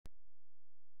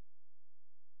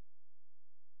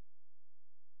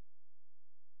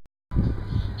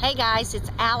Hey guys,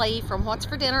 it's Allie from What's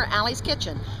for Dinner, Allie's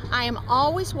Kitchen. I am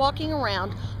always walking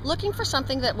around looking for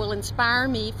something that will inspire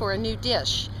me for a new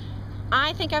dish.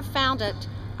 I think I've found it.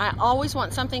 I always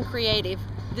want something creative.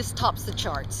 This tops the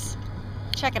charts.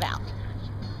 Check it out.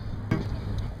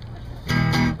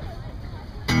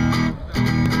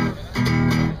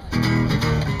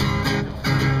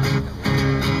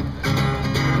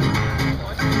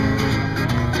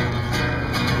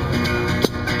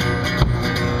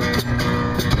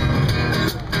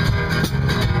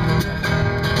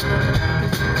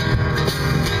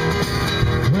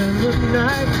 When the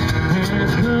night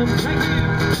has come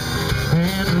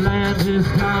and the land is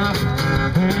dark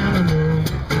and the moon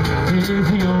is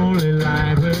the only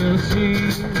light we'll see.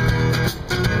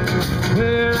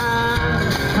 Well, I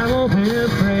won't be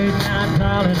afraid now,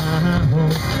 darling, I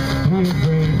won't be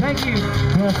afraid. Thank you,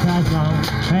 just as long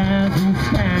as you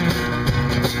stand.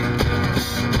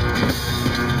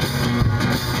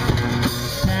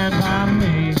 Stand by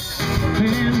me,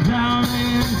 and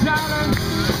darling, darling,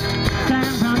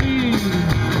 stand by me.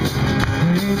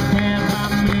 Please stand by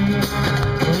me.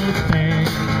 Oh, stand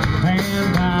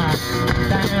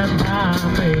by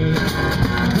me.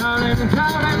 Darling,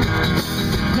 darling,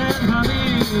 stand by me.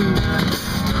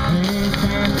 Please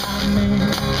stand by me.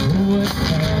 Oh,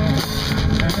 stand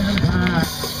by.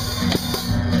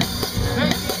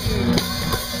 Thank you.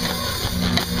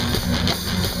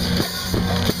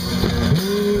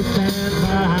 Please stand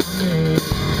by me.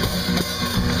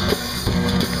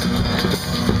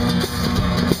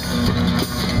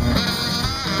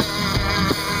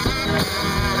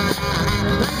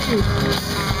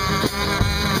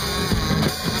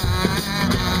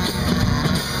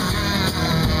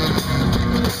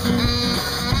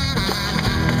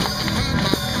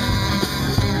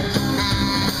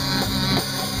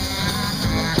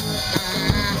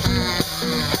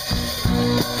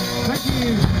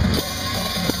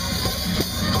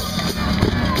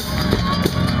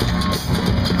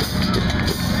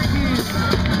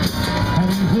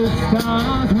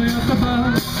 Stars with the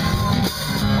buzz,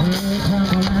 they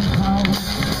tumble and fall,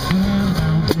 the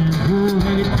mountains will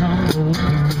they tumble to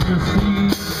the sea.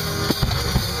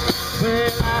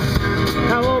 Well,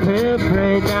 I won't be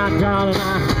afraid now, darling,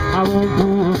 I won't be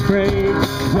afraid,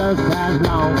 just as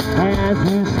long as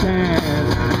you stand.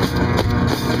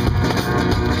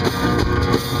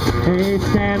 Hey,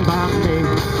 stand by me,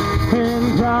 and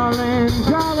darling,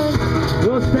 darling,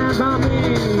 you'll stand by me.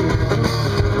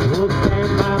 Oh,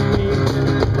 stand by me,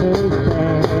 oh,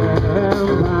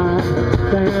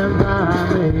 stand by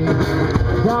me.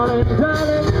 Darling,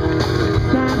 darling,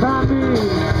 stand by me.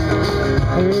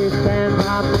 Hey, stand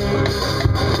by me.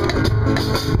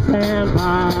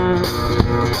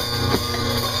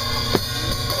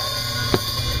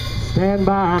 Stand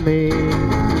by me.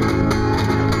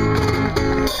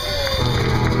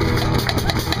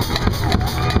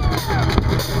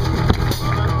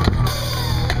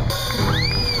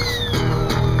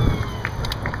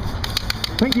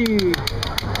 Thank you.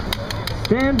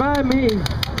 Stand by me.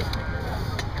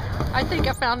 I think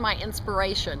I found my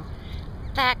inspiration.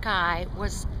 That guy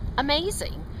was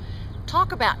amazing.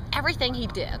 Talk about everything he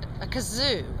did. A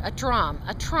kazoo, a drum,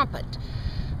 a trumpet,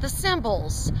 the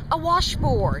cymbals, a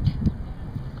washboard.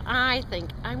 I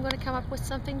think I'm going to come up with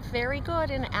something very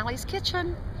good in Allie's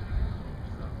Kitchen.